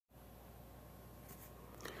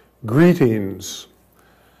Greetings.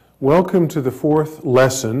 Welcome to the fourth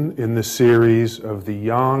lesson in the series of the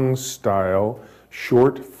Yang style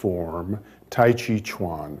short form Tai Chi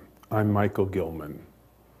Chuan. I'm Michael Gilman.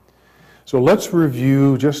 So let's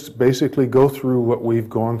review, just basically go through what we've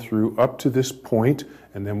gone through up to this point,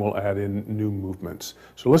 and then we'll add in new movements.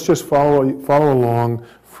 So let's just follow along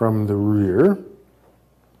from the rear.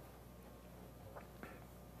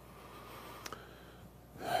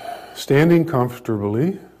 Standing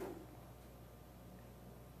comfortably.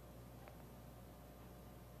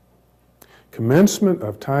 Commencement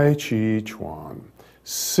of Tai Chi Chuan.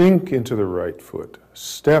 Sink into the right foot.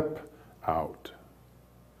 Step out.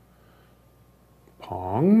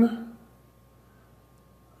 Pong.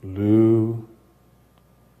 Lu.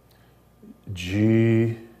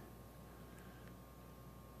 Ji.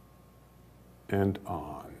 And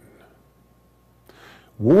on.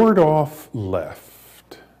 Ward off left.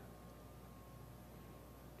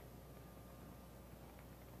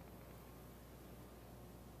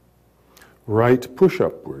 Right push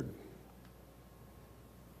upward.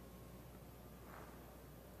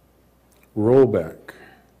 Roll back.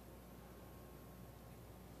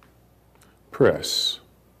 Press.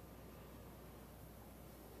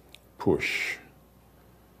 Push.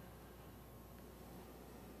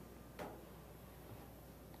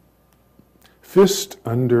 Fist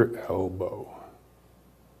under elbow.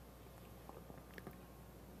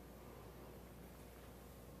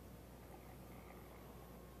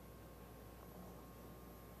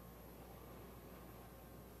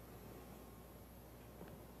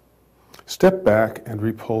 Step back and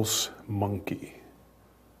repulse monkey.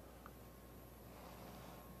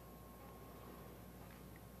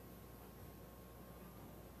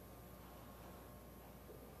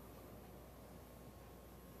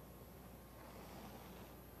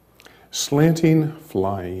 Slanting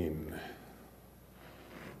flying.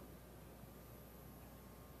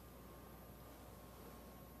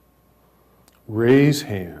 Raise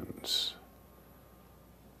hands.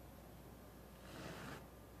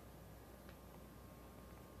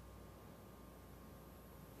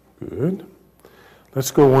 Good.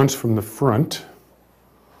 Let's go once from the front.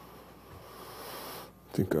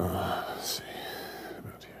 I think, let's see,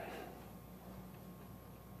 about here.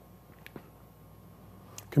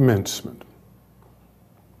 Commencement.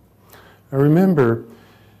 Now remember,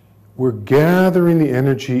 we're gathering the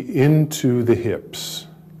energy into the hips.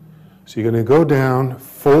 So you're going to go down,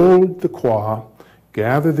 fold the qua,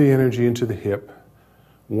 gather the energy into the hip.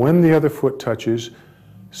 When the other foot touches,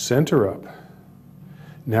 center up.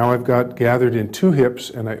 Now I've got gathered in two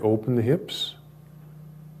hips, and I open the hips.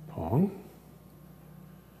 Pong.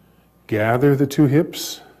 Gather the two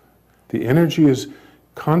hips. The energy is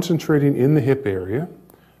concentrating in the hip area.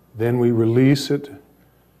 Then we release it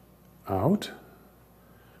out.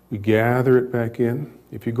 We gather it back in.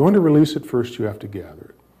 If you're going to release it first, you have to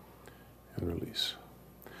gather it and release.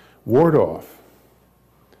 Ward off.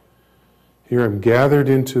 Here I'm gathered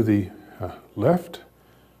into the left,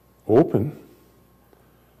 open.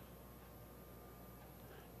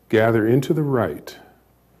 Gather into the right.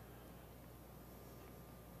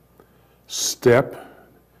 Step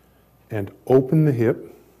and open the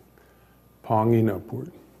hip, ponging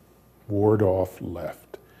upward. Ward off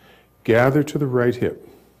left. Gather to the right hip.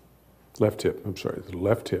 The left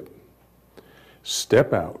hip.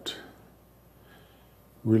 Step out.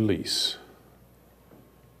 Release.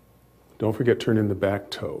 Don't forget, turn in the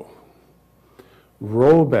back toe.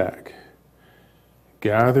 Roll back.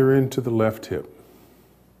 Gather into the left hip.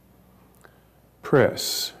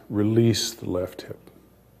 Press, release the left hip.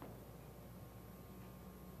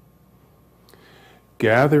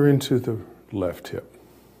 Gather into the left hip.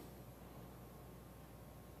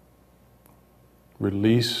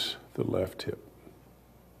 Release the left hip.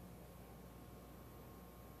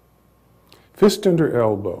 Fist under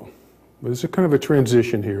elbow. There's a kind of a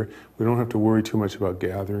transition here. We don't have to worry too much about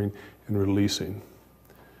gathering and releasing.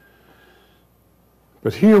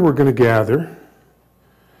 But here we're going to gather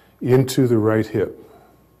into the right hip.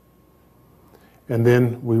 And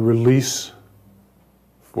then we release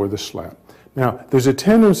for the slap. Now, there's a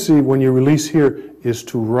tendency when you release here is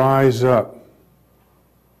to rise up.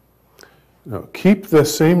 Now, keep the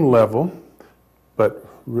same level, but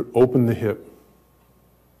open the hip.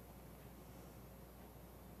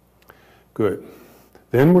 Good.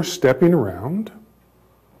 Then we're stepping around.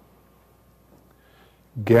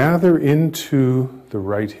 Gather into the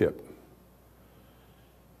right hip.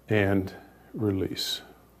 And release.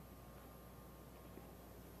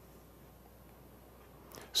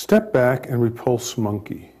 Step back and repulse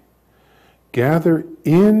monkey. Gather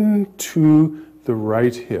into the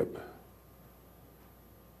right hip.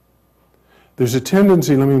 There's a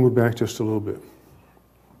tendency, let me move back just a little bit.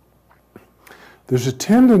 There's a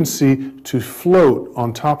tendency to float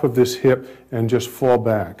on top of this hip and just fall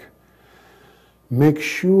back. Make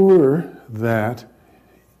sure that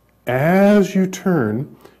as you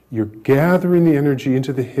turn, you're gathering the energy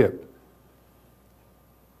into the hip.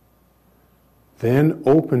 Then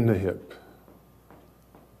open the hip.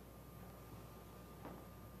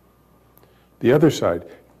 The other side,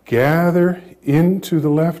 gather into the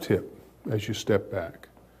left hip as you step back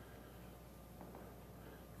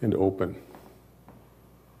and open.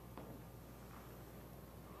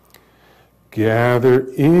 Gather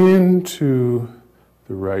into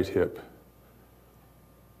the right hip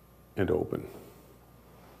and open.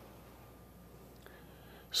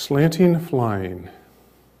 Slanting, flying.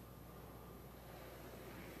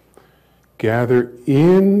 Gather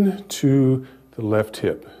into the left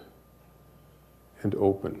hip and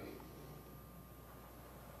open.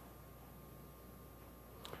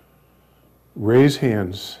 Raise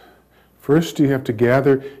hands. First, you have to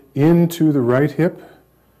gather into the right hip,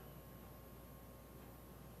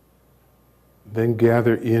 then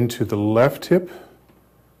gather into the left hip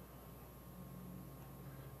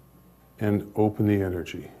and open the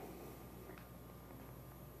energy.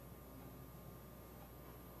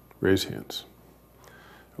 Raise hands.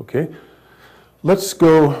 Okay, let's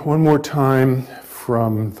go one more time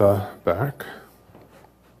from the back.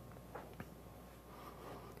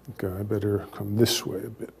 Okay, I better come this way a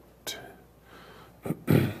bit.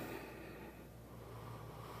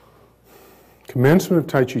 Commencement of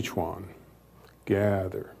Tai Chi Chuan.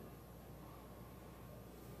 Gather.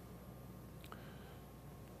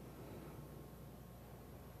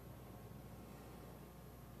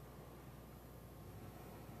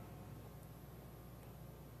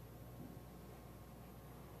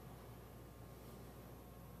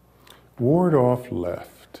 Ward off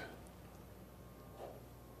left.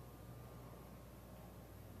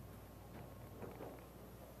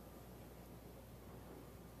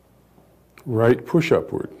 Right push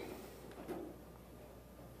upward.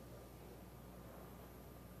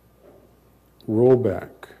 Roll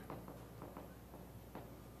back.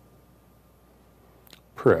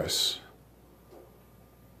 Press.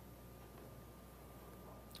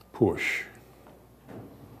 Push.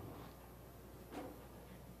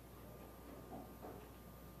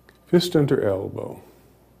 Fist under elbow.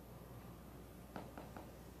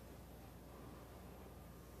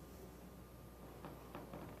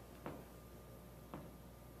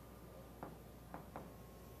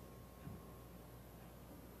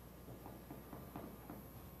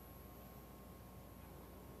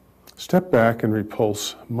 Step back and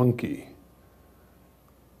repulse monkey.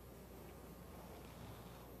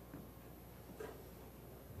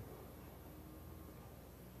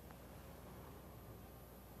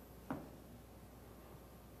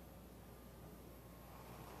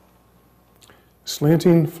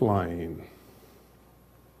 Slanting, flying.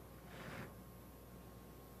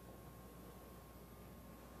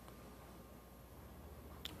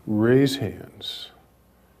 Raise hands.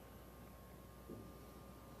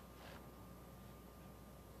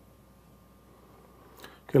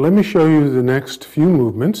 Okay, let me show you the next few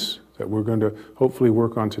movements that we're going to hopefully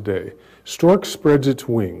work on today. Stork spreads its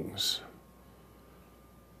wings.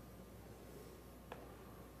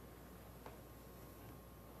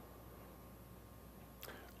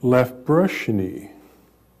 Left brush knee.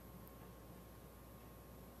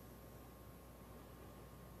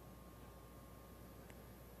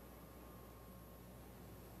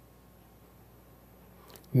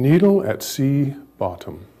 Needle at C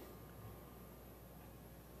bottom.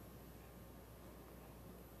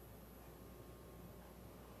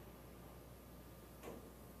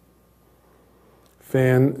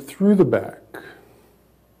 Fan through the back.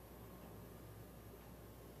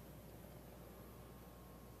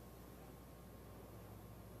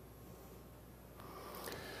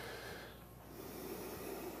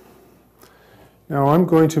 Now I'm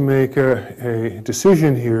going to make a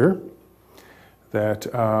decision here that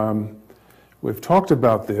we've talked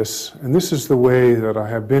about this, and this is the way that I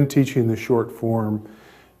have been teaching the short form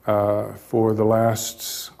for the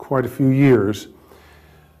last quite a few years.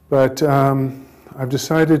 But I've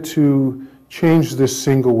decided to change this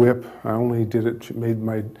single whip. I only made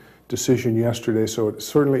my decision yesterday, so it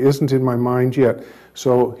certainly isn't in my mind yet.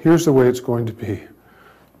 So here's the way it's going to be.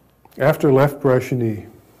 After left brush knee.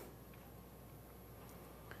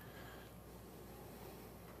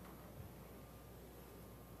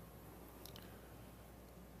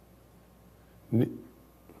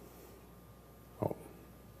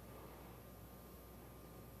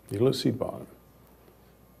 Needle at C bottom.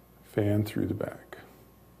 Fan through the back.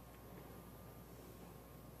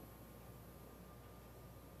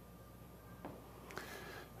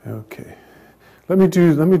 Okay. Let me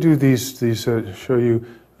do these show you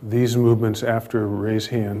these movements after raise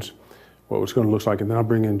hands, what it's going to look like, and then I'll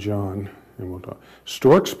bring in John and we'll talk.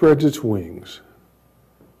 Stork spreads its wings.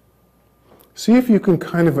 See if you can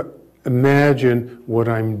kind of imagine what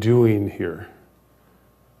I'm doing here.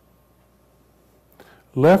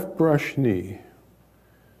 Left brush knee.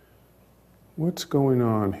 What's going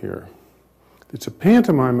on here? It's a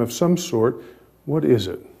pantomime of some sort. What is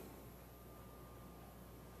it?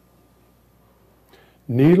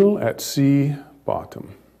 Needle at C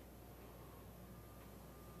bottom.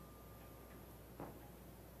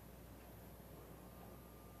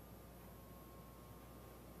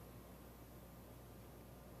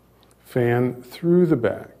 Fan through the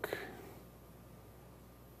back.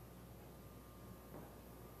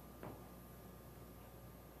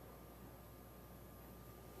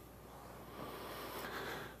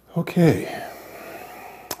 Okay.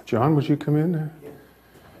 John, would you come in?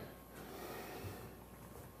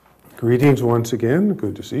 Greetings once again.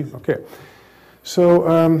 Good to see you. Okay. So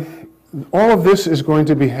all of this is going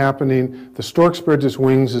to be happening. The stork spreads its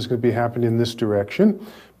wings is going to be happening in this direction,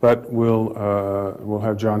 but we'll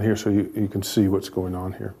have John here so you can see what's going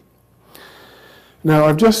on here. Now,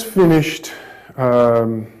 I've just finished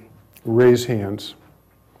raise hands.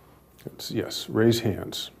 Yes, raise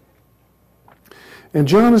hands. And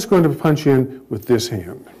John is going to punch in with this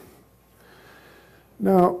hand.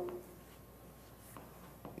 Now,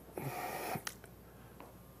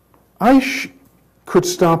 I could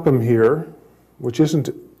stop him here, which isn't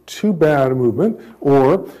too bad a movement,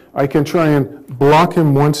 or I can try and block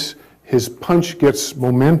him once his punch gets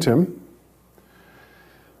momentum.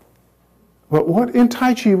 But in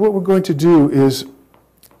Tai Chi, what we're going to do is,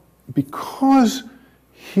 because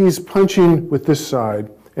he's punching with this side,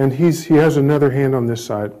 and he has another hand on this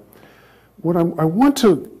side, what I want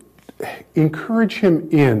to encourage him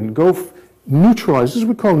in, neutralize, this is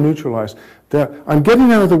what we call neutralize, that I'm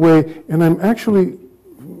getting out of the way and I'm actually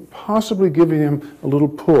possibly giving him a little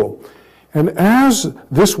pull. And as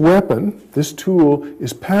this weapon, this tool,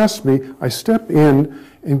 is past me, I step in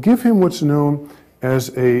and give him what's known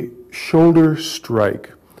as a shoulder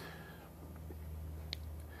strike.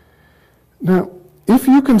 Now, if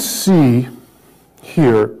you can see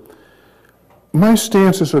here, my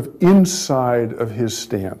stance is sort of inside of his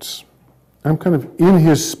stance. I'm kind of in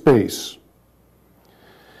his space.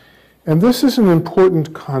 And this is an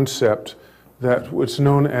important concept that what's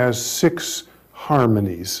known as six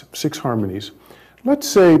harmonies. Let's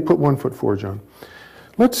say, put 1 foot forward, John.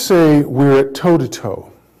 Let's say we're at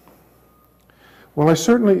toe-to-toe. Well,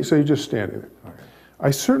 so you're just standing there. Okay.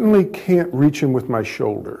 I certainly can't reach him with my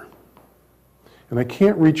shoulder. And I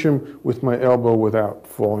can't reach him with my elbow without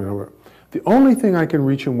falling over. The only thing I can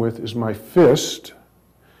reach him with is my fist,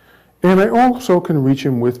 and I also can reach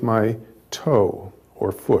him with my toe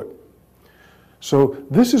or foot. So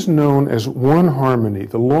this is known as one harmony.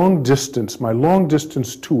 The long distance, my long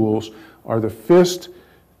distance tools are the fist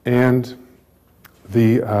and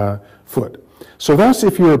the foot. So that's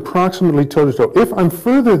if you're approximately toe-to-toe. If I'm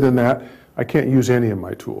further than that, I can't use any of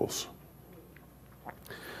my tools.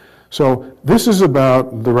 So this is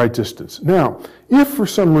about the right distance. Now, if for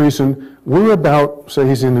some reason we're about, say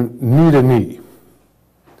he's in knee-to-knee.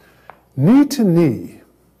 Knee-to-knee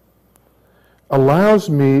allows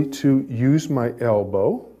me to use my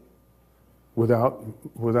elbow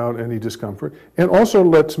without any discomfort, and also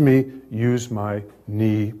lets me use my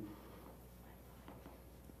knee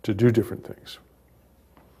to do different things.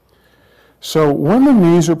 So when the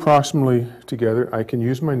knees are approximately together, I can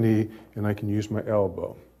use my knee and I can use my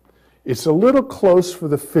elbow. It's a little close for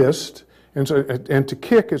the fist, and to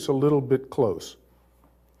kick, it's a little bit close.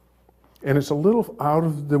 And it's a little out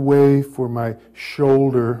of the way for my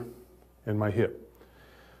shoulder and my hip.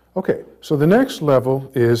 Okay, so the next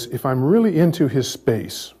level is if I'm really into his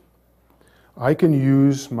space, I can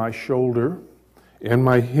use my shoulder and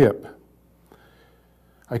my hip.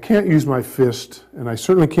 I can't use my fist, and I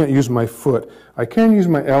certainly can't use my foot. I can use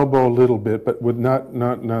my elbow a little bit, but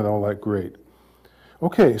not all that great.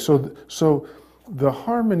 Okay, so the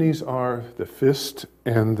harmonies are the fist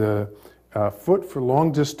and the foot for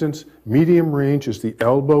long distance. Medium range is the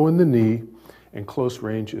elbow and the knee, and close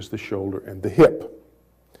range is the shoulder and the hip.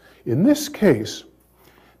 In this case,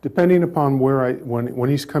 depending upon when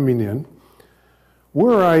he's coming in,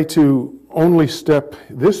 were I to only step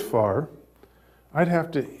this far, I'd have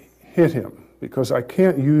to hit him because I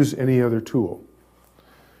can't use any other tool.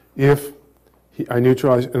 If I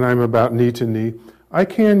neutralize and I'm about knee to knee, I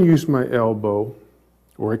can use my elbow,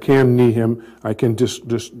 or I can knee him. I can just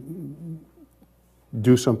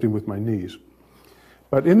do something with my knees.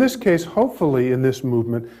 But in this case, hopefully in this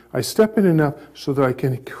movement, I step in enough so that I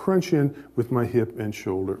can crunch in with my hip and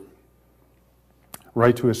shoulder,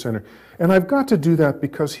 right to his center. And I've got to do that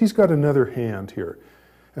because he's got another hand here.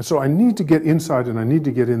 And so I need to get inside and I need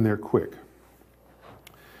to get in there quick.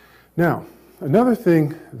 Now, another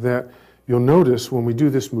thing that you'll notice when we do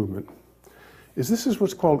this movement is this is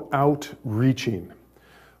what's called outreaching.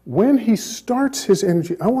 When he starts his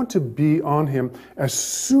energy, I want to be on him as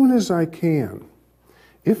soon as I can.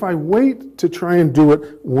 If I wait to try and do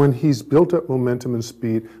it when he's built up momentum and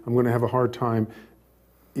speed, I'm going to have a hard time.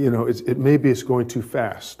 Maybe it's going too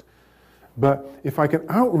fast. But if I can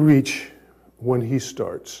outreach when he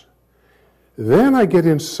starts, then I get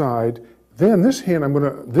inside. Then this hand,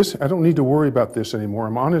 I don't need to worry about this anymore.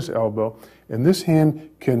 I'm on his elbow, and this hand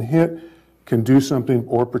can do something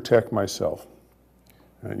or protect myself.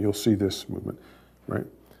 And you'll see this movement, right?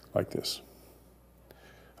 Like this.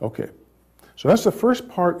 Okay. So that's the first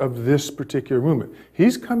part of this particular movement.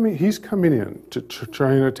 He's coming in to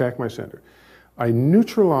try and attack my center. I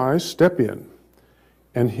neutralize, step in,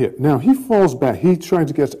 and hit. Now he falls back. He's trying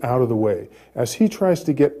to get out of the way. As he tries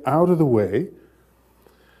to get out of the way,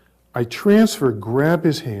 I transfer, grab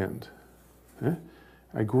his hand.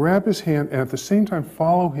 I grab his hand and at the same time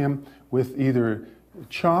follow him with either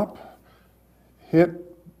chop, hit,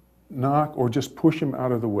 knock, or just push him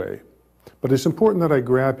out of the way. But it's important that I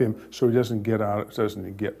grab him so he doesn't get out,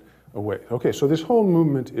 doesn't get away. Okay, so this whole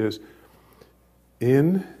movement is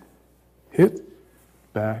in, hit,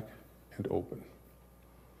 back, and open.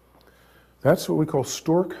 That's what we call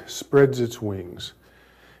stork spreads its wings.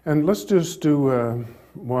 And let's just do,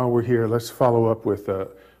 while we're here, let's follow up with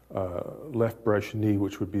left brush knee,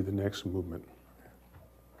 which would be the next movement.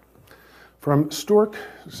 From stork,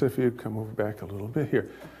 so if you come over back a little bit here.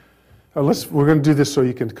 We're going to do this so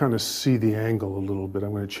you can kind of see the angle a little bit.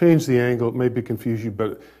 I'm going to change the angle. It may confuse you,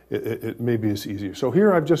 but it maybe is easier. So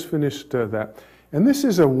here I've just finished that. And this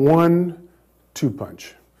is a 1-2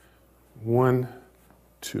 punch. 1,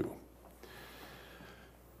 2.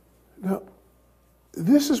 Now,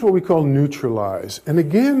 this is what we call neutralize. And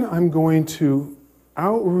again, I'm going to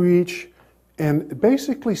outreach and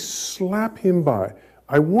basically slap him by.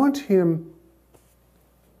 I want him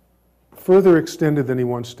further extended than he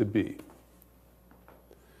wants to be.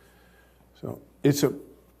 So it's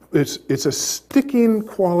a sticking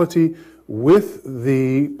quality with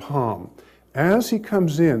the palm. As he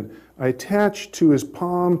comes in, I attach to his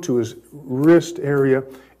palm, to his wrist area,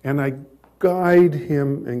 and I guide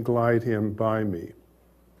him and glide him by me.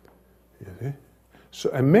 Okay?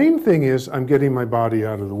 So a main thing is I'm getting my body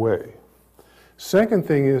out of the way. Second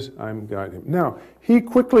thing is I'm guiding him. Now, he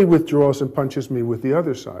quickly withdraws and punches me with the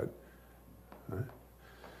other side. Right?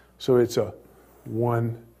 So it's a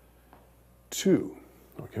 1, 2.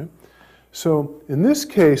 Okay? So in this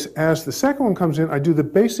case, as the second one comes in, I do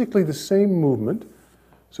basically the same movement.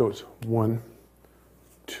 So it's 1,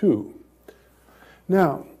 2.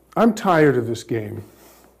 Now, I'm tired of this game.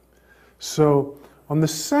 So on the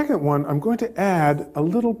second one, I'm going to add a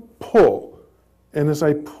little pull. And as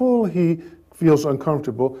I pull, he feels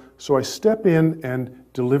uncomfortable. So I step in and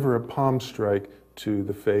deliver a palm strike to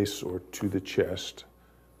the face or to the chest,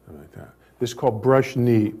 like that. This is called brush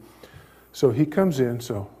knee. So he comes in,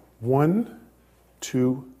 so 1,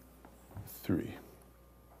 2, 3.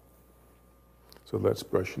 So let's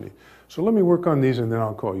brush knee. So let me work on these and then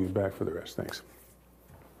I'll call you back for the rest. Thanks.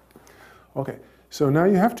 Okay, so now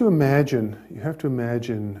you have to imagine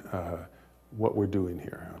what we're doing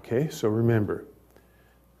here, okay? So remember,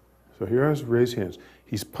 so here I raise hands.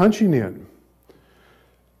 He's punching in.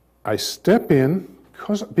 I step in,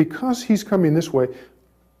 because he's coming this way,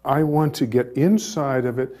 I want to get inside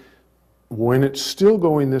of it when it's still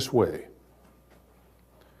going this way.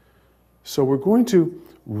 So we're going to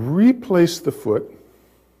replace the foot,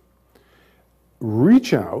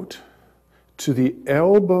 reach out to the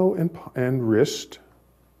elbow and wrist.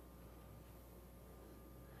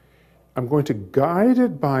 I'm going to guide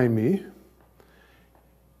it by me.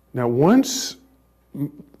 Now once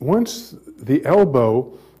the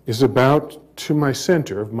elbow is about to my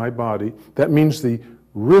center of my body, that means the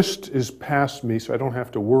wrist is past me, so I don't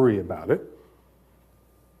have to worry about it.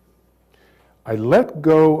 I let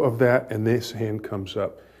go of that, and this hand comes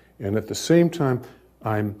up. And at the same time,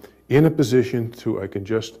 I'm in a position I can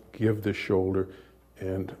just give the shoulder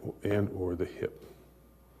and or the hip.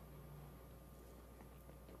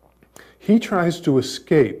 He tries to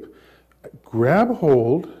escape. Grab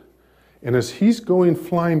hold, and as he's going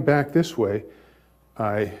flying back this way,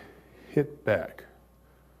 I hit back.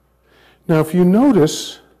 Now, if you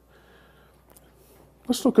notice,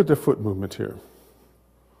 let's look at the foot movement here.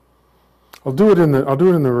 I'll do it in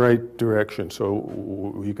the right direction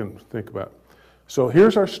so you can think about it. So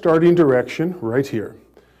here's our starting direction right here.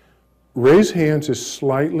 Raise hands is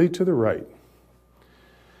slightly to the right.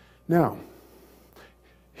 Now,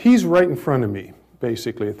 he's right in front of me,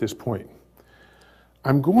 basically, at this point.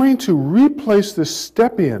 I'm going to replace this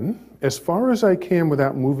step in as far as I can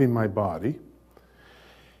without moving my body.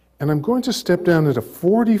 And I'm going to step down at a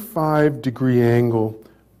 45-degree angle.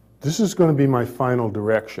 This is going to be my final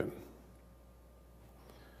direction.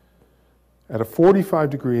 At a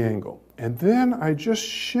 45-degree angle. And then I just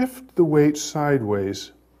shift the weight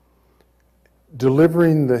sideways,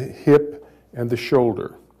 delivering the hip and the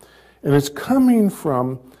shoulder. And it's coming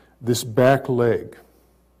from this back leg.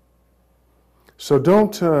 So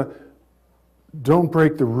don't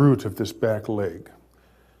break the root of this back leg.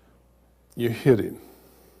 You're hitting.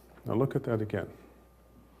 Now look at that again.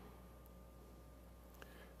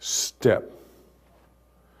 Step.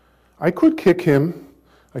 I could kick him.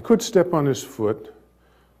 I could step on his foot.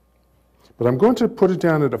 But I'm going to put it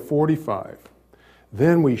down at a 45.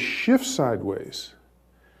 Then we shift sideways.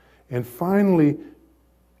 And finally,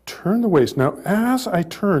 turn the waist. Now, as I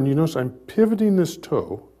turn, you notice I'm pivoting this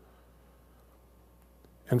toe.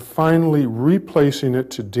 And finally replacing it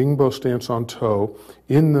to Dingbo stance on toe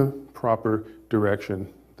in the proper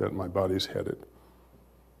direction that my body's headed.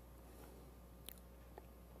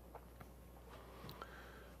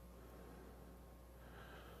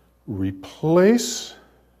 Replace,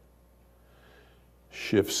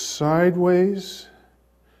 shift sideways,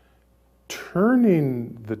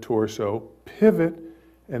 turning the torso, pivot,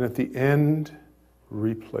 and at the end,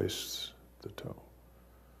 replace the toe.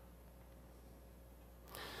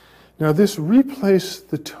 Now this replace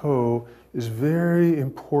the toe is very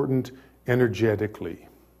important energetically.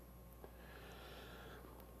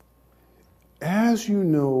 As you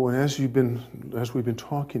know, and as we've been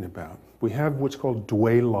talking about, we have what's called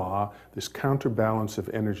Dui law, this counterbalance of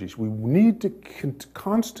energies. We need to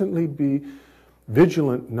constantly be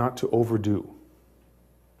vigilant not to overdo.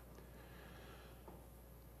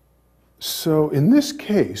 So in this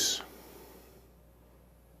case,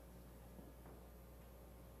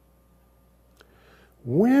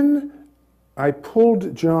 when I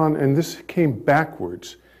pulled John and this came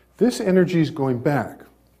backwards, this energy is going back.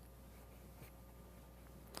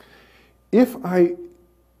 If I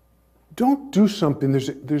don't do something,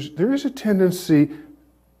 there is a tendency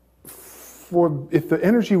for, if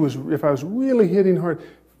I was really hitting hard,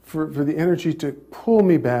 for the energy to pull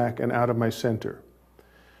me back and out of my center.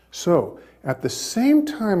 So, at the same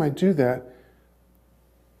time I do that,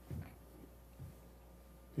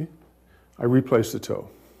 I replace the toe.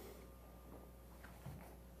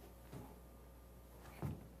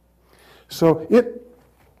 So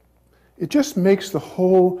it just makes the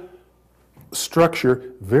whole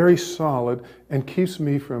structure very solid and keeps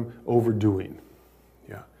me from overdoing.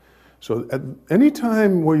 Yeah. So at any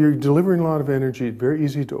time where you're delivering a lot of energy, it's very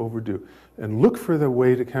easy to overdo. And look for the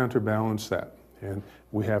way to counterbalance that. And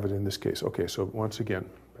we have it in this case. Okay, so once again,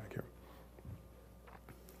 back here.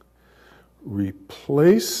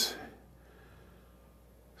 Replace,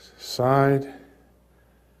 side,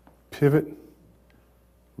 pivot,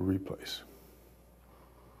 replace.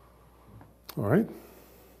 All right?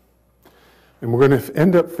 And we're going to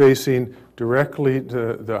end up facing directly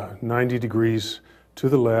the 90 degrees to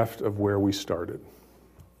the left of where we started.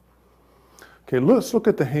 Okay, let's look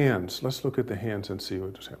at the hands. Let's look at the hands and see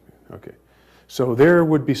what's happening. Okay, so there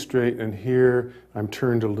would be straight, and here I'm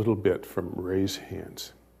turned a little bit from raise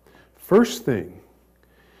hands. First thing,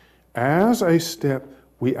 as I step,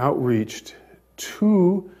 we outreached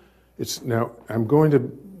to, now I'm going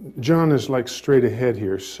to, John is like straight ahead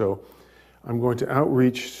here, so I'm going to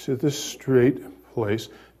outreach to this straight place,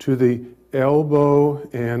 to the elbow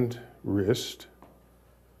and wrist.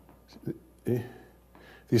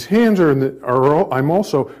 These hands I'm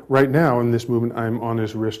also, right now in this movement, I'm on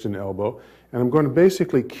his wrist and elbow, and I'm going to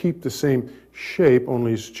basically keep the same shape,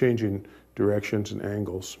 only it's changing directions and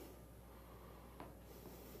angles.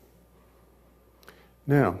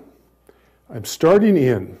 Now, I'm starting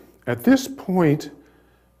in. At this point,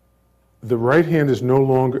 the right hand is no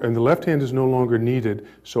longer, and the left hand is no longer needed.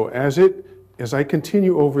 So as I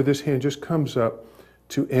continue over, this hand just comes up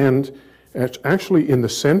to end actually in the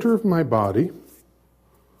center of my body,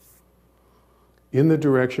 in the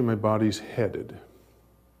direction my body's headed.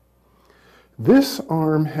 This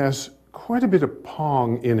arm has quite a bit of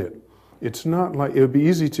pong in it. It's not like, it would be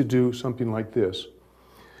easy to do something like this.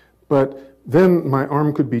 But then my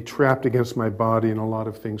arm could be trapped against my body and a lot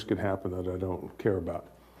of things could happen that I don't care about.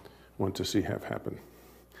 Want to see have happen.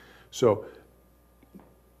 So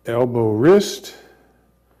elbow wrist,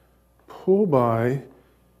 pull by.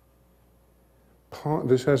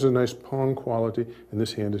 This has a nice pong quality, and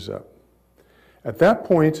this hand is up. At that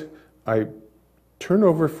point, I turn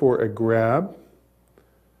over for a grab,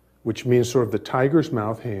 which means sort of the tiger's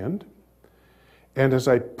mouth hand. And as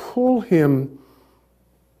I pull him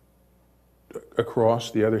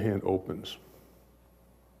across, the other hand opens.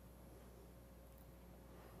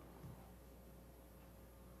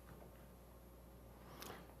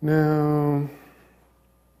 Now,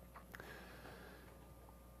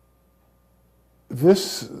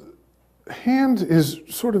 this hand is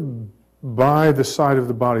sort of by the side of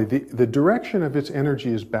the body. The direction of its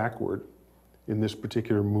energy is backward in this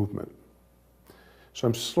particular movement. So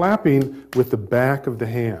I'm slapping with the back of the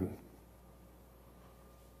hand.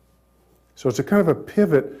 So it's a kind of a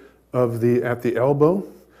pivot of at the elbow.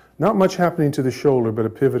 Not much happening to the shoulder, but a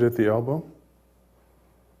pivot at the elbow.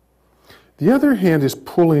 The other hand is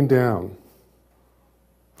pulling down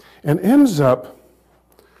and ends up,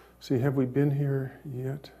 see, have we been here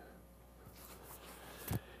yet?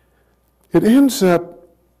 It ends up,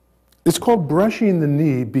 it's called brushing the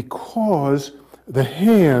knee because the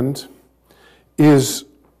hand is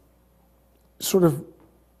sort of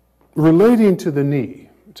relating to the knee.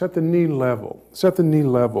 It's at the knee level. It's at the knee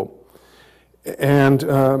level. And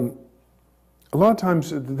a lot of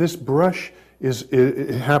times this brush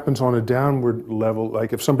it happens on a downward level.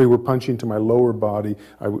 Like if somebody were punching to my lower body,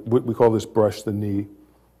 we call this brush the knee.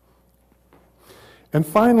 And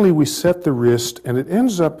finally, we set the wrist, and it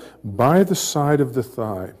ends up by the side of the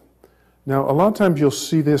thigh. Now, a lot of times you'll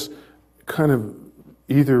see this kind of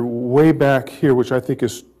either way back here, which I think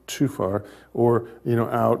is too far, or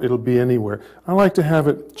out. It'll be anywhere. I like to have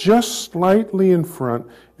it just slightly in front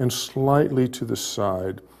and slightly to the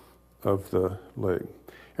side of the leg.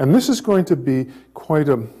 And this is going to be quite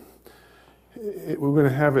we're going to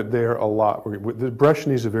have it there a lot. The brush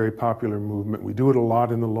knee is a very popular movement. We do it a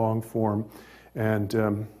lot in the long form, and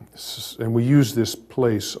we use this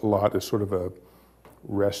place a lot as sort of a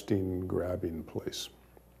resting, grabbing place.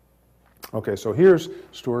 Okay, so here's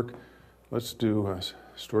Stork. Let's do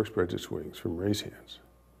Stork spreads its wings from raise hands.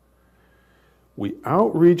 We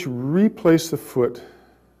outreach, replace the foot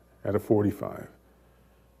at a 45.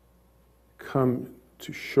 Come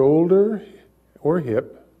to shoulder or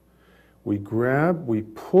hip. We grab, we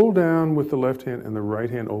pull down with the left hand, and the right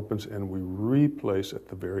hand opens, and we replace at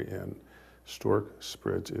the very end. Stork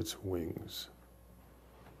spreads its wings.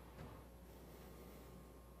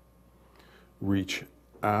 Reach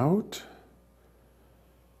out,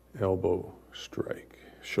 elbow strike,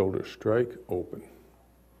 shoulder strike, open.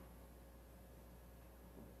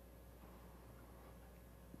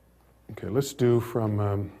 Okay, let's do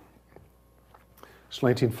from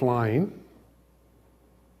slanting flying,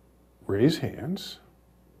 raise hands,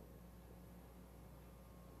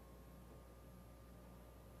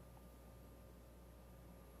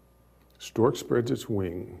 stork spreads its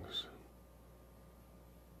wings,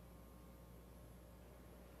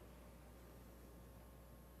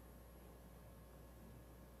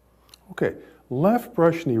 okay, left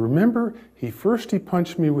brush knee. Remember, he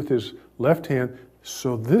punched me with his left hand,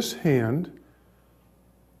 so this hand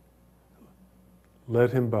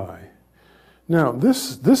led him by. Now,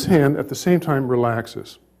 this hand at the same time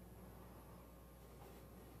relaxes.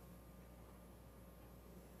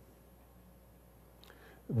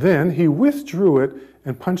 Then he withdrew it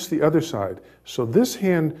and punched the other side. So this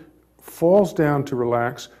hand falls down to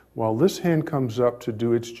relax while this hand comes up to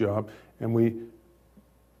do its job, and we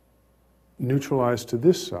neutralize to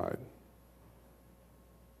this side.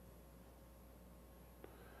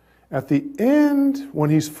 At the end, when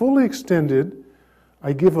he's fully extended,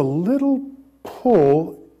 I give a little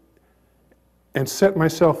pull and set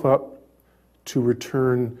myself up to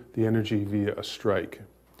return the energy via a strike.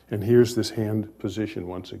 And here's this hand position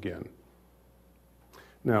once again.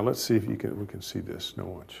 Now let's see if we can see this. Now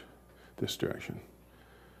watch this direction.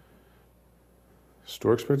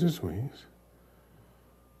 Stork spreads its wings.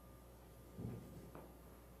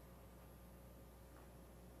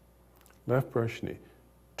 Left brush knee.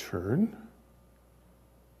 Turn.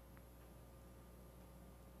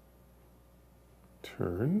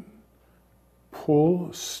 Turn,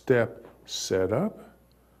 pull, step, set up,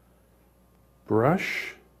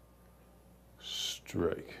 brush,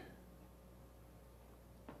 strike.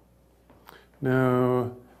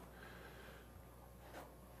 Now,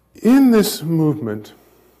 in this movement,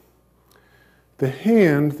 the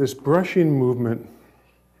hand, this brushing movement,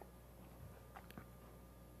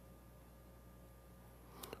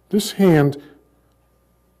 this hand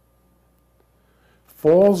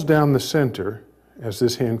falls down the center as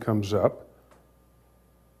this hand comes up.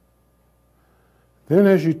 Then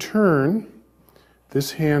as you turn,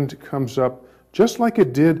 this hand comes up just like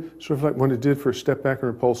it did, sort of like when it did for Step Back and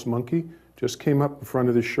Repulse Monkey, just came up in front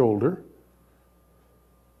of the shoulder.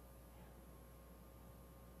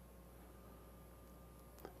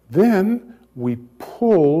 Then we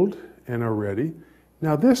pulled and are ready.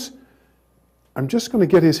 Now this, I'm just going to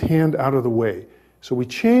get his hand out of the way. So we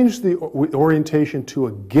changed the orientation to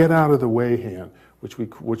a get out of the way hand,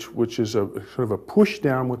 which is a sort of a push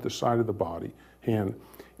down with the side of the body hand.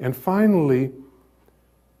 And finally,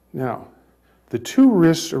 now, the two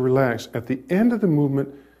wrists are relaxed. At the end of the movement,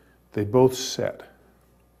 they both set,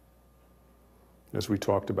 as we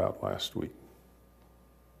talked about last week.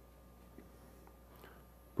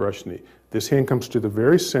 Brush knee. This hand comes to the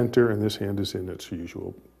very center, and this hand is in its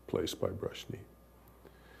usual place by brush knee.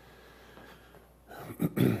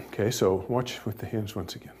 Okay, so watch with the hands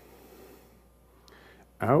once again.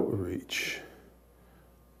 Outreach.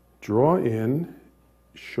 Draw in,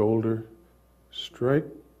 shoulder, strike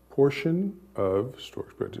portion of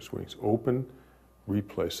stork spread its wings. Open,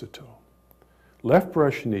 replace the toe. Left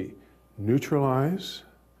brush knee. Neutralize,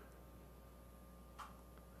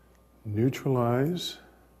 neutralize,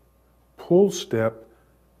 pull step,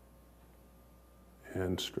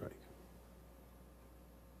 and strike.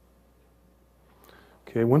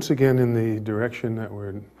 Okay, once again in the direction that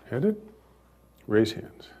we're headed, raise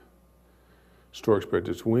hands. Stork spreads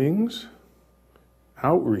its wings,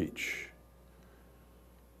 outreach,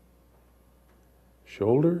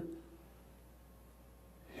 shoulder,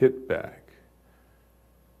 hit back,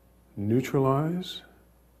 neutralize,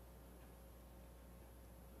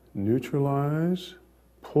 neutralize,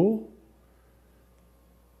 pull,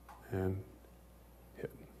 and hit.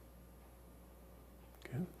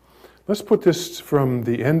 Okay. Let's put this from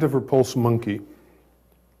the end of Repulse Monkey.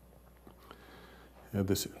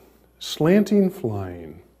 This slanting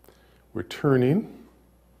flying. We're turning,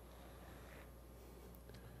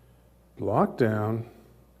 block down,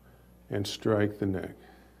 and strike the neck.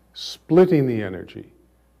 Splitting the energy.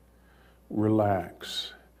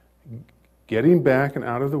 Relax. Getting back and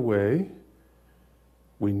out of the way.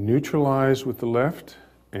 We neutralize with the left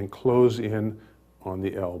and close in on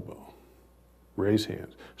the elbow. Raise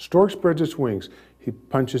hands. Stork spreads its wings. He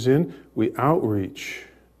punches in. We outreach.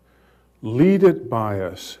 Lead it by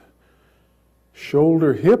us.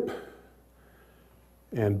 Shoulder, hip,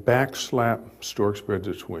 and back slap. Stork spreads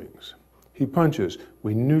its wings. He punches.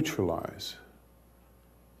 We neutralize.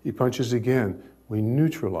 He punches again. We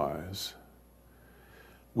neutralize.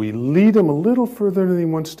 We lead him a little further than he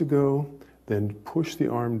wants to go, then push the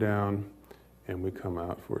arm down, and we come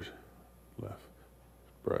out for left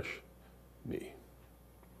brush knee.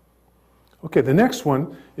 Okay, the next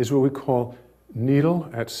one is what we call needle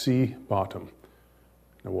at C bottom.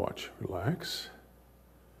 Now watch, relax.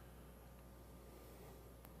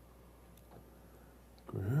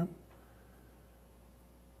 Grab.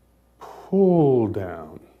 Pull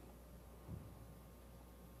down.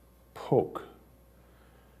 Poke.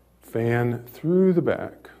 Fan through the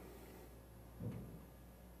back.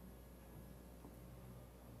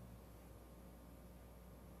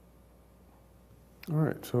 All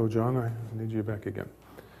right, so John, I need you back again.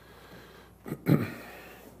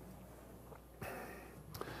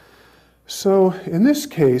 So in this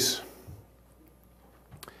case,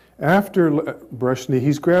 after brush knee,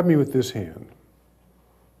 he's grabbed me with this hand.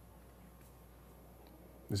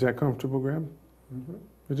 Is that comfortable grab?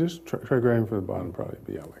 Mm-hmm. Just try grabbing from the bottom, probably.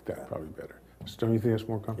 Yeah, like that, probably better. Don't you think that's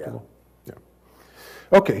more comfortable? Yeah.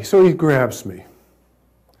 Okay, so he grabs me.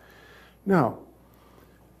 Now,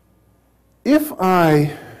 if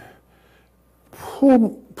I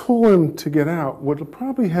pull him to get out, what will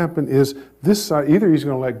probably happen is this side, either he's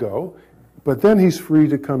going to let go, but then he's free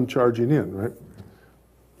to come charging in, right?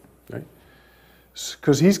 Right?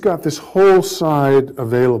 Because he's got this whole side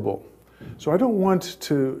available. So I don't want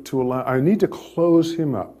to allow, I need to close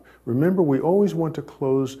him up. Remember, we always want to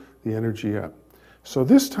close the energy up. So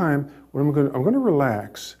this time, what I'm going to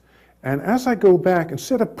relax, and as I go back,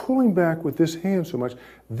 instead of pulling back with this hand so much,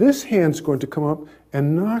 this hand's going to come up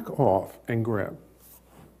and knock off and grab.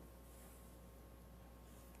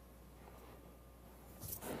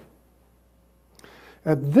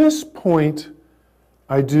 At this point,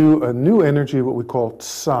 I do a new energy, what we call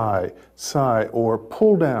sigh, or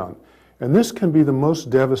pull down. And this can be the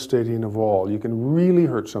most devastating of all. You can really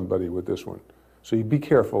hurt somebody with this one. So you be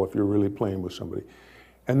careful if you're really playing with somebody.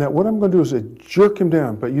 And that what I'm going to do is jerk him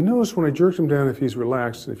down. But you notice when I jerk him down, if he's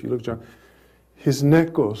relaxed, and if you look down, his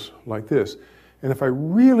neck goes like this. And if I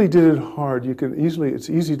really did it hard, you can easily,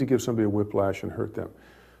 it's easy to give somebody a whiplash and hurt them.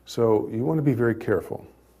 So you want to be very careful.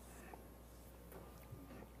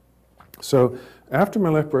 So after my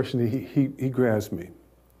left brush knee, he grabs me.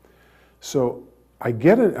 So I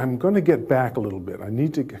get it. I'm going to get back a little bit. I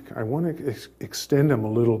want to extend him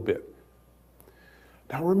a little bit.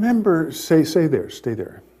 Now remember, stay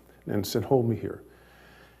there, and said, hold me here.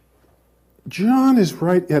 John is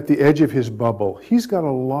right at the edge of his bubble. He's got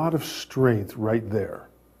a lot of strength right there.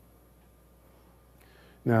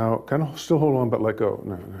 Now, kind of still hold on, but let go.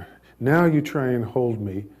 No. Now you try and hold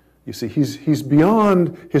me. You see, he's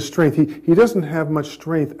beyond his strength. He doesn't have much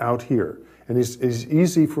strength out here, and it's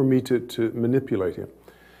easy for me to manipulate him.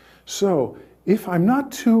 So if I'm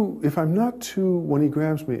not too, when he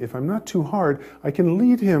grabs me, if I'm not too hard, I can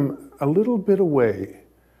lead him a little bit away.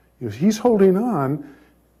 He's holding on,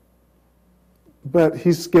 but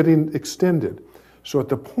he's getting extended. So at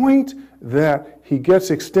the point that he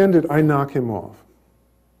gets extended, I knock him off.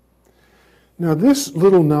 Now this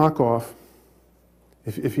little knockoff,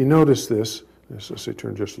 if you notice this, let's say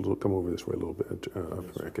turn just a little, come over this way a little bit,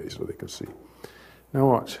 okay, so they can see. Now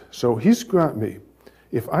watch. So he's got me.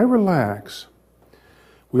 If I relax,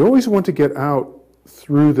 we always want to get out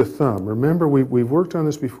through the thumb. Remember, we've worked on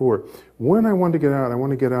this before. When I want to get out, I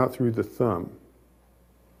want to get out through the thumb.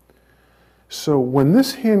 So when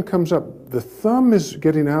this hand comes up, the thumb is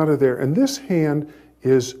getting out of there, and this hand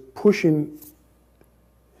is pushing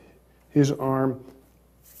his arm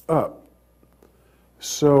up.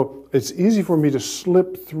 So it's easy for me to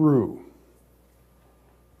slip through.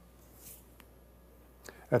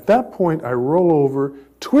 At that point, I roll over,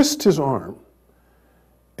 twist his arm,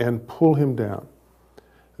 and pull him down.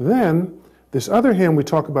 Then, this other hand, we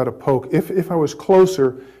talk about a poke. If I was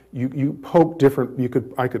closer, you poke different.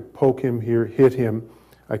 I could poke him here, hit him.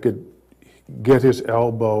 I could get his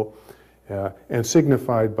elbow, and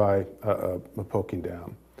signified by a poking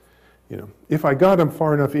down. If I got him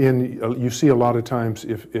far enough in, you see a lot of times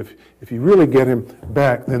if you really get him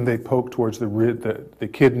back, then they poke towards the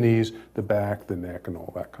kidneys, the back, the neck, and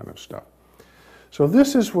all that kind of stuff. So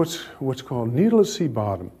this is what's called needle at sea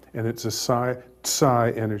bottom, and it's a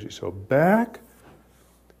psi energy. So back,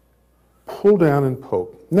 pull down, and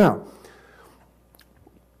poke. Now,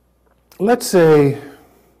 let's say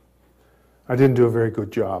I didn't do a very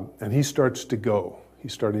good job, and he starts to go.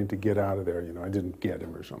 He's starting to get out of there. I didn't get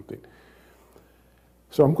him or something.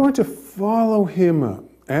 So I'm going to follow him up.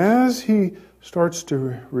 As he starts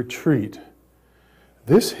to retreat,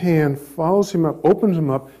 this hand follows him up, opens him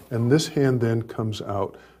up, and this hand then comes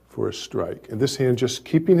out for a strike. And this hand just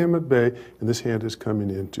keeping him at bay, and this hand is coming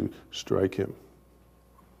in to strike him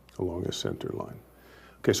along his center line.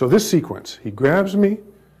 Okay, so this sequence, he grabs me,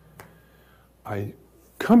 I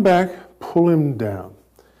come back, pull him down.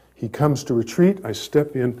 He comes to retreat, I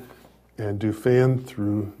step in and do fan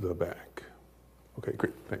through the back. Okay,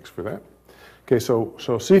 great, thanks for that. Okay, so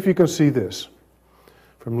see if you can see this.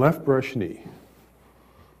 From left brush knee.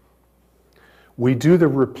 We do the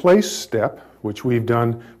replace step, which we've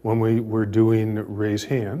done when we were doing raise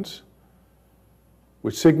hands,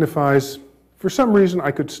 which signifies, for some reason,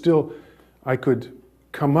 I could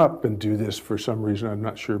come up and do this for some reason, I'm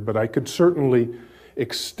not sure, but I could certainly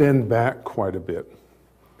extend back quite a bit.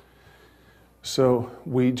 So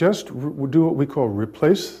we just do what we call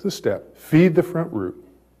replace the step, feed the front root.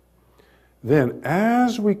 Then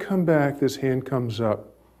as we come back, this hand comes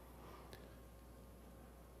up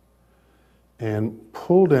and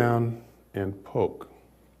pull down and poke.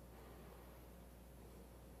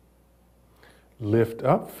 Lift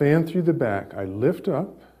up, fan through the back. I lift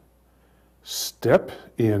up, step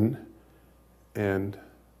in, and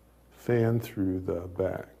fan through the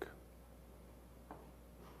back.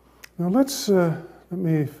 Now let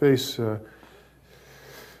me face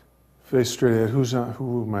straight ahead.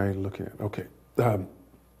 Who am I looking at? Okay.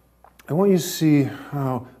 I want you to see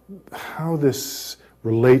how this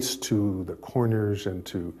relates to the corners and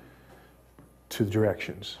to the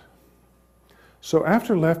directions. So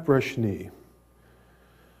after left brush knee,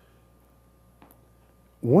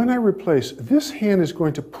 when I replace, this hand is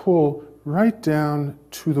going to pull right down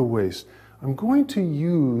to the waist. I'm going to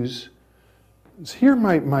use, here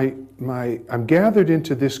I'm gathered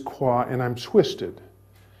into this qua and I'm twisted.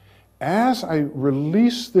 As I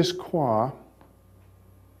release this qua,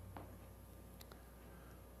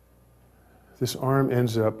 this arm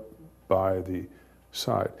ends up by the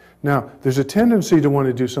side. Now, there's a tendency to want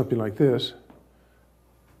to do something like this,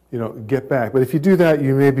 get back. But if you do that,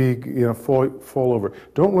 you maybe, fall over.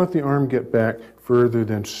 Don't let the arm get back further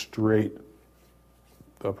than straight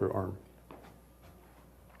upper arm.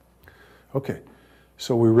 Okay,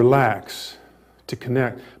 so we relax to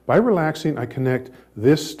connect. By relaxing, I connect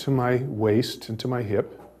this to my waist and to my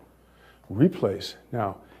hip. Replace.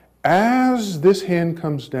 Now, as this hand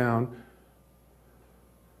comes down,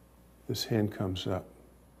 this hand comes up.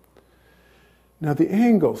 Now the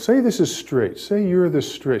angle, say this is straight, say you're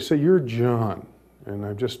this straight, say you're John, and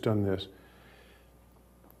I've just done this,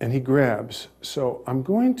 and he grabs. So I'm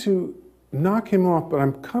going to knock him off, but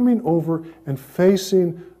I'm coming over and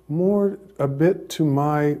facing more a bit to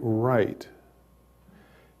my right.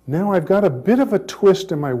 Now I've got a bit of a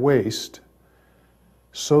twist in my waist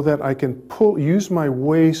so that I can use my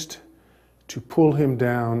waist to pull him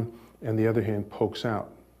down, and the other hand pokes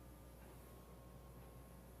out.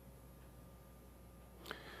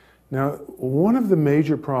 Now, one of the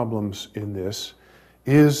major problems in this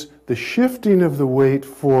is the shifting of the weight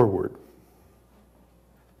forward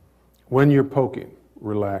when you're poking,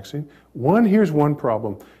 relaxing. Here's one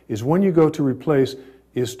problem, is when you go to replace,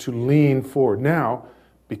 is to lean forward. Now,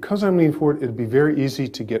 because I'm leaning forward, it'd be very easy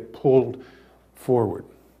to get pulled forward.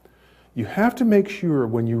 You have to make sure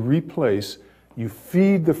when you replace, you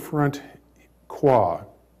feed the front quad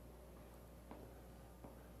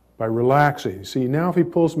by relaxing. See, now if he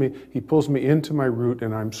pulls me into my root,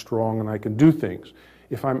 and I'm strong and I can do things.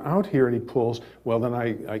 If I'm out here and he pulls, well then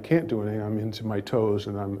I can't do anything. I'm into my toes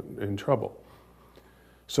and I'm in trouble.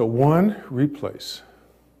 So 1, replace.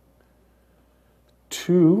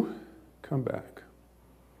 2, come back.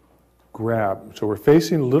 Grab. So we're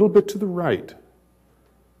facing a little bit to the right.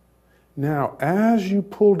 Now, as you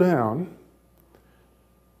pull down,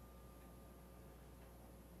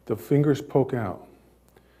 the fingers poke out.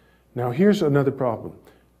 Now here's another problem,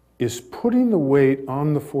 is putting the weight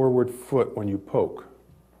on the forward foot when you poke.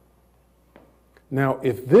 Now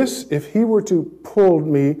if he were to pull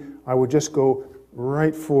me, I would just go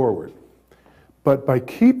right forward. But by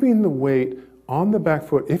keeping the weight on the back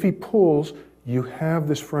foot, if he pulls, you have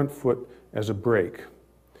this front foot as a brake.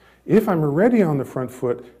 If I'm already on the front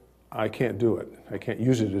foot, I can't do it. I can't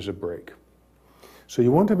use it as a brake. So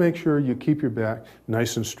you want to make sure you keep your back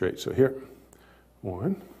nice and straight. So here,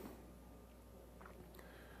 1,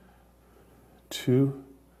 2,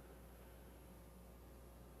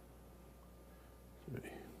 3.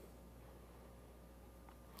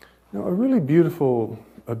 Now, a really beautiful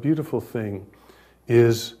thing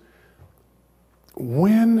is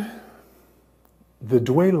when the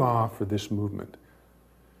Dui law for this movement,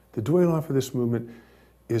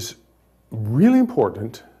 is really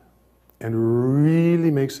important and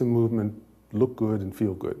really makes the movement look good and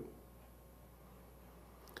feel good.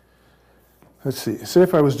 Let's see, say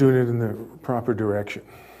if I was doing it in the proper direction.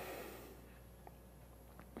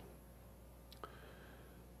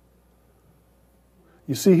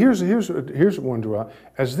 You see, here's one draw.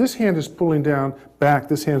 As this hand is pulling down back,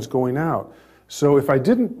 this hand's going out. So if I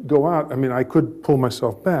didn't go out, I mean, I could pull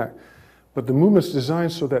myself back. But the movement's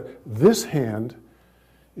designed so that this hand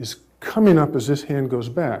is coming up as this hand goes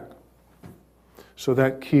back. So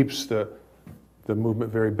that keeps the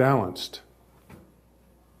movement very balanced.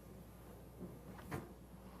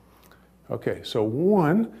 Okay, so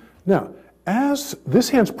 1. Now, as this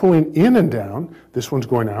hand's pulling in and down, this one's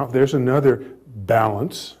going out. There's another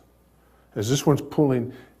balance. As this one's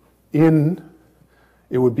pulling in,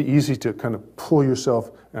 it would be easy to kind of pull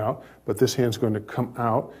yourself out, but this hand's going to come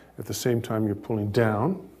out at the same time you're pulling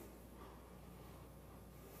down.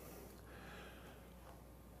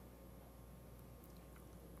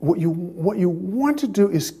 What you want to do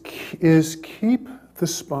is keep the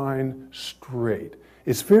spine straight.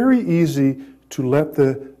 It's very easy to let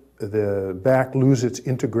the back lose its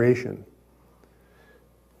integration.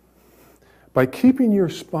 By keeping your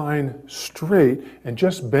spine straight and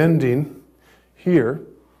just bending here,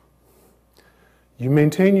 you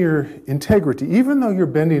maintain your integrity. Even though you're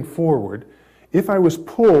bending forward, if I was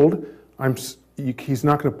pulled, he's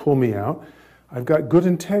not going to pull me out. I've got good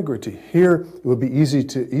integrity. Here, it would be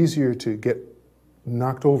easier to get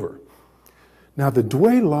knocked over. Now, the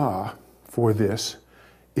Dui law for this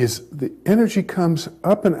is the energy comes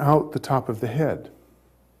up and out the top of the head.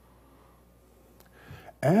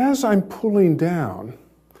 As I'm pulling down,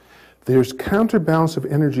 there's counterbalance of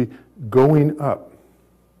energy going up.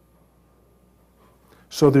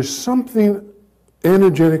 So there's something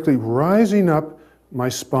energetically rising up my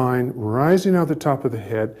spine, rising out the top of the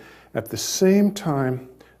head, at the same time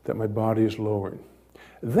that my body is lowering.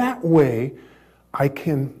 That way, I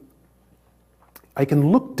can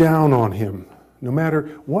look down on him. No matter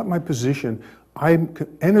what my position, I'm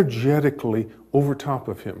energetically over top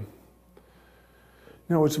of him.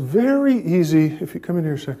 Now, it's very easy, if you come in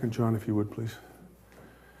here a second, John, if you would, please.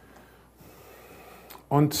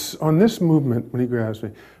 On this movement, when he grabs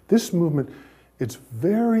me, this movement, it's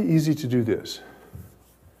very easy to do this.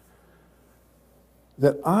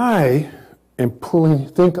 That I am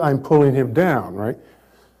think I'm pulling him down, right?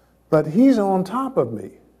 But he's on top of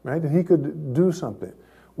me. right? And he could do something.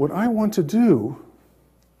 What I want to do,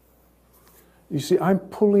 you see, I'm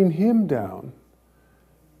pulling him down.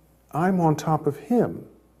 I'm on top of him.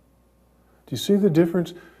 Do you see the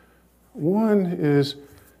difference? One is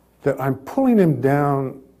that I'm pulling him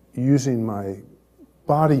down using my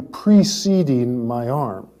body preceding my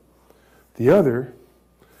arm. The other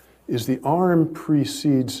is the arm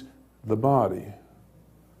precedes the body.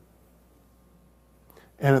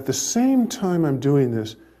 And at the same time I'm doing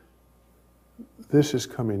this, this is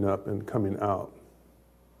coming up and coming out.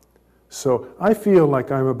 So I feel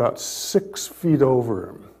like I'm about 6 feet over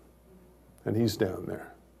him, and he's down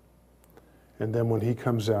there. And then when he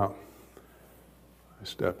comes out, I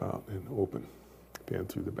step out and open, fan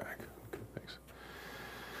through the back. Okay, thanks.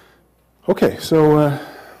 Okay, so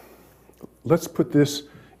let's put this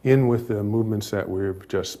in with the movements that we've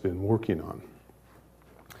just been working on.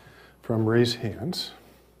 From raise hands.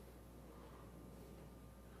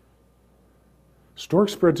 Stork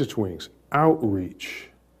spreads its wings, outreach,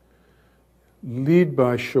 lead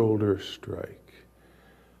by shoulder strike,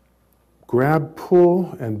 grab,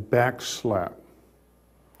 pull, and back slap.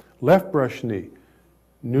 Left brush knee,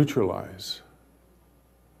 neutralize,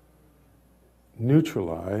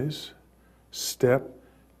 neutralize, step,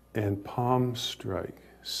 and palm strike,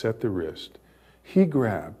 set the wrist. He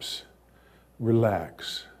grabs,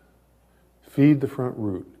 relax, feed the front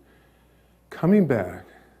root, coming back,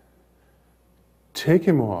 take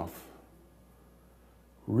him off,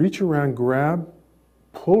 reach around, grab,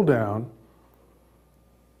 pull down,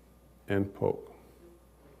 and poke.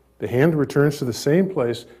 The hand returns to the same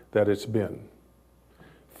place that it's been.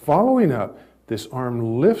 Following up, this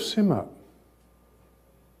arm lifts him up.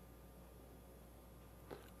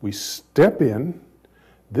 We step in,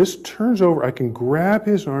 this turns over, I can grab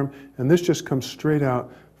his arm, and this just comes straight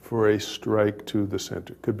out for a strike to the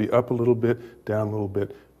center. Could be up a little bit, down a little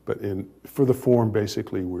bit, but for the form,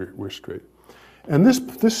 basically, we're straight. And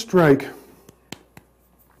this strike,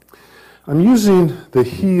 I'm using the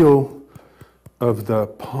heel of the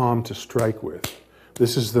palm to strike with.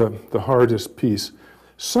 This is the hardest piece.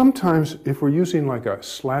 Sometimes, if we're using like a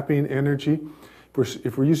slapping energy,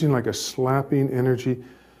 if we're using like a slapping energy,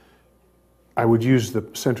 I would use the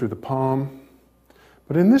center of the palm.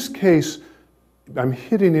 But in this case, I'm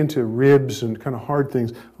hitting into ribs and kind of hard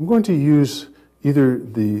things. I'm going to use either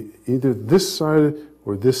this side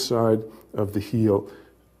or this side of the heel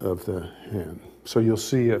of the hand. So you'll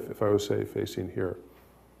see if I was, say, facing here.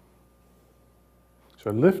 So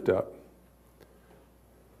I lift up.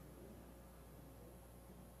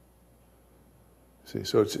 See,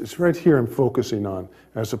 so it's right here I'm focusing on,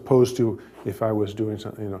 as opposed to if I was doing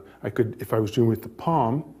something, you know, if I was doing with the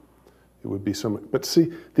palm, it would be some, but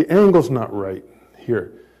see, the angle's not right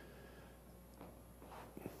here.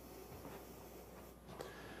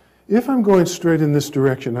 If I'm going straight in this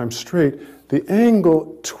direction, I'm straight, the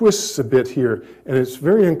angle twists a bit here, and it's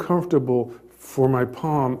very uncomfortable for my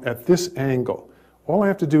palm at this angle. All I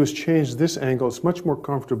have to do is change this angle. It's much more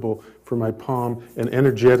comfortable for my palm, and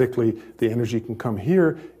energetically, the energy can come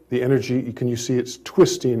here. The energy, you see it's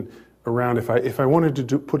twisting around. If I wanted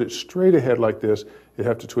to put it straight ahead like this, it'd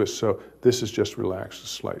have to twist. So this is just relaxed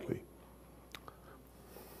slightly.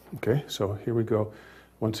 Okay, so here we go.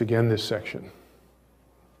 Once again, this section.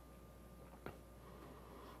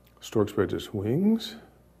 Stork spreads its wings.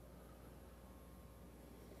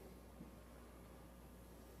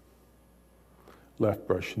 Left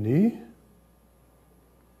brush knee.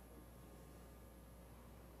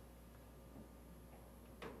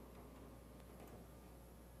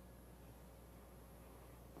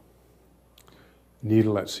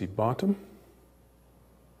 Needle at seat bottom.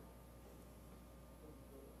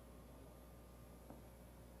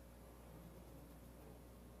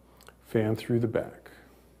 Fan through the back.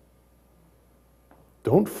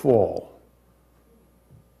 Don't fall.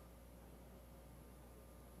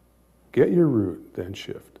 Get your root, then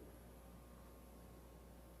shift.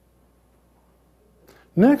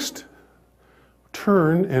 Next,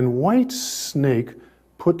 turn, and white snake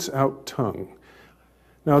puts out tongue.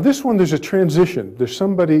 Now this one, there's a transition. There's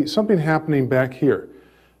something happening back here.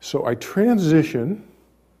 So I transition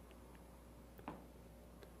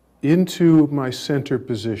into my center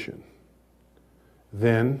position.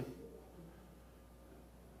 Then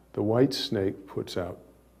the white snake puts out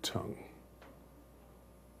tongue.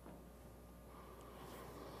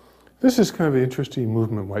 This is kind of an interesting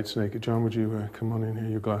movement, white snake. John, would you come on in here,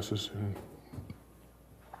 your glasses?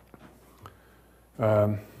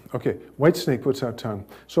 Okay, white snake puts out tongue.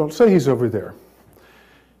 So say he's over there.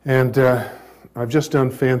 And I've just done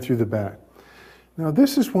fan through the back. Now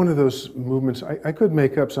this is one of those movements, I could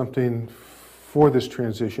make up something for this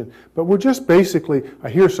transition, but we're just basically, I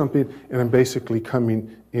hear something and I'm basically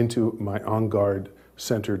coming into my en garde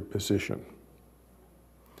centered position.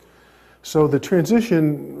 So the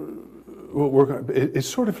transition will work, it's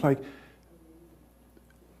sort of like,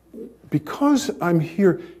 because I'm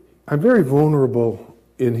here, I'm very vulnerable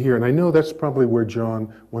in here, and I know that's probably where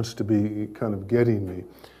John wants to be kind of getting me.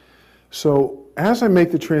 So as I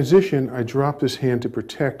make the transition, I drop this hand to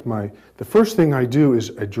protect the first thing I do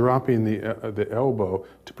is I drop in the elbow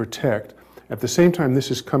to protect. At the same time,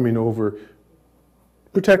 this is coming over,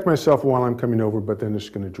 protect myself while I'm coming over, but then it's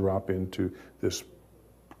going to drop into this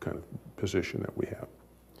kind of position that we have.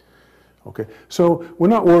 Okay, so we're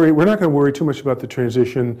not going to worry too much about the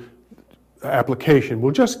transition application.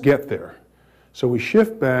 We'll just get there. So we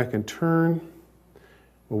shift back and turn.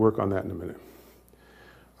 We'll work on that in a minute.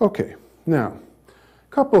 Okay, now,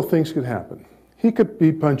 a couple of things could happen. He could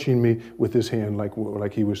be punching me with his hand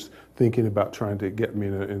like he was thinking about trying to get me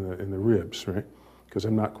in the ribs, right? Because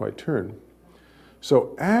I'm not quite turned.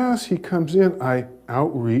 So as he comes in, I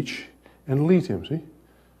outreach and lead him, see?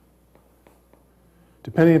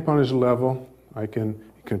 Depending upon his level, he can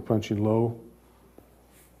punching low,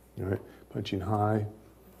 all right, punching high.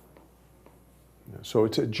 So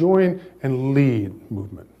it's a join and lead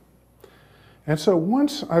movement. And so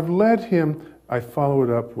once I've led him, I follow it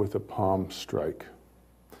up with a palm strike.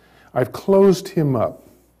 I've closed him up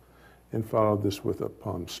and followed this with a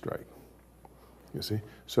palm strike. You see?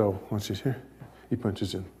 So once he's here, he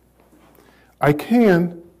punches in. I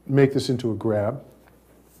can make this into a grab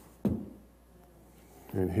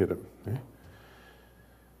and hit him. Okay?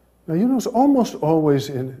 Now you notice almost always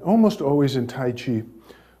in Tai Chi,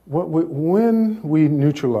 when we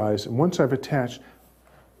neutralize, and once I've attached,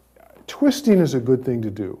 twisting is a good thing to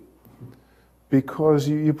do because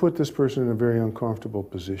you put this person in a very uncomfortable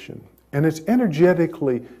position. And it's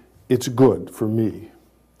energetically, it's good for me.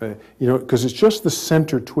 Because it's just the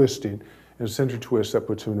center twisting, and center twist that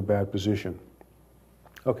puts him in a bad position.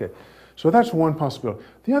 Okay, so that's one possibility.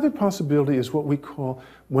 The other possibility is what we call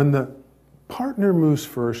when the partner moves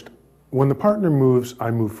first, when the partner moves,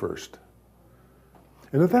 I move first.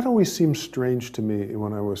 And that always seemed strange to me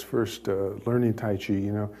when I was first learning Tai Chi,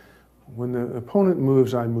 When the opponent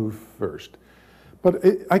moves, I move first. But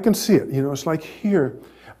I can see it, it's like here,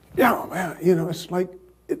 it's like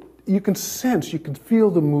you can sense, you can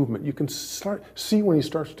feel the movement, you can see when he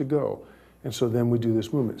starts to go. And so then we do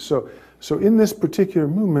this movement. So in this particular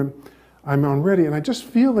movement, I'm on ready, and I just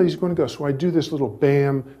feel that he's going to go. So I do this little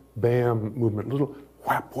bam, bam movement, little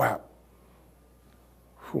whap, whap,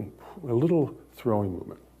 a little throwing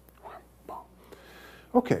movement.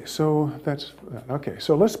 Okay, so that's that. Okay,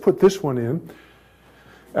 so let's put this one in.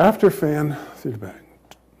 After fan, through the back.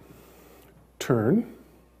 Turn.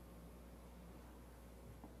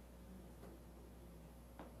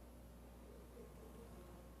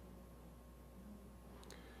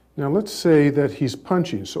 Now let's say that he's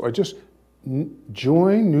punching. So I just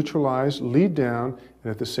join, neutralize, lead down,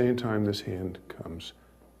 and at the same time this hand comes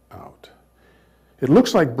out. It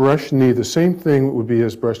looks like brush knee. The same thing would be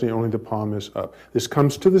as brush knee, only the palm is up. This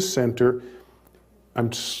comes to the center.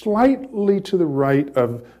 I'm slightly to the right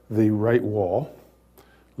of the right wall,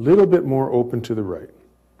 a little bit more open to the right.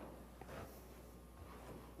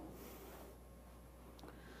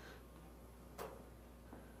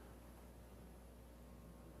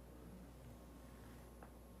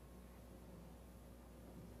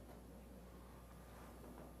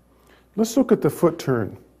 Let's look at the foot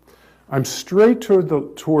turn. I'm straight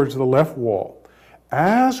towards the left wall.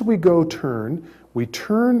 As we go turn, we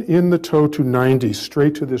turn in the toe to 90,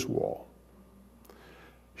 straight to this wall.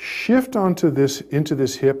 Shift into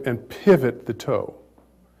this hip and pivot the toe.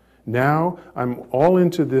 Now I'm all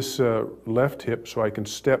into this left hip, so I can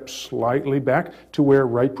step slightly back to where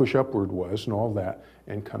right push upward was and all that,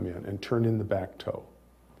 and come in and turn in the back toe.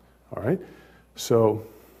 All right? So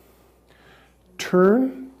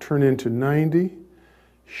turn into 90,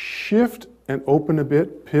 shift and open a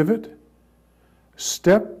bit, pivot,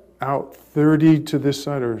 step out 30 to this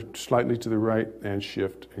side or slightly to the right, and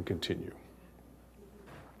shift and continue.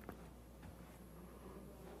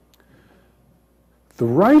 The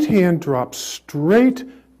right hand drops straight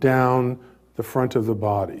down the front of the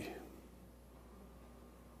body.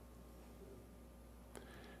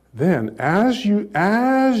 Then, as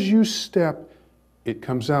you step, it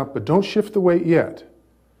comes out, but don't shift the weight yet.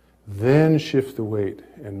 Then shift the weight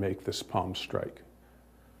and make this palm strike.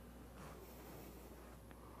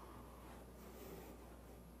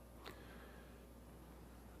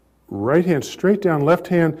 Right hand straight down, left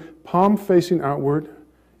hand palm facing outward.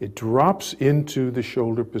 It drops into the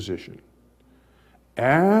shoulder position.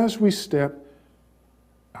 As we step,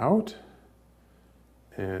 out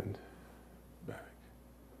and back.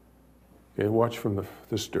 Okay, watch from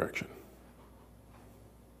this direction.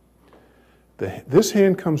 This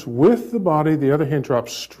hand comes with the body, the other hand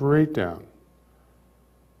drops straight down.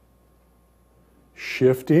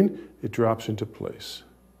 Shifting, it drops into place.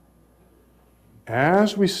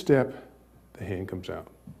 As we step, the hand comes out.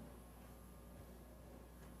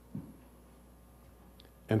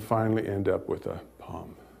 And finally end up with a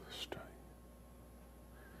palm strike.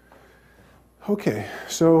 Okay,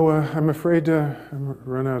 so I'm afraid I'm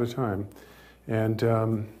run out of time. And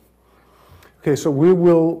okay, so we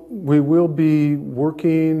will be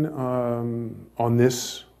working on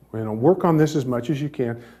this. Work on this as much as you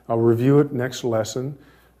can. I'll review it next lesson.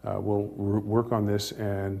 We'll work on this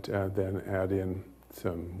and then add in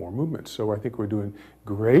some more movements. So I think we're doing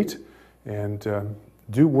great, and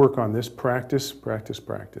do work on this. Practice, practice,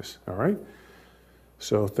 practice. All right?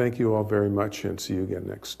 So thank you all very much, and see you again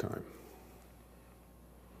next time.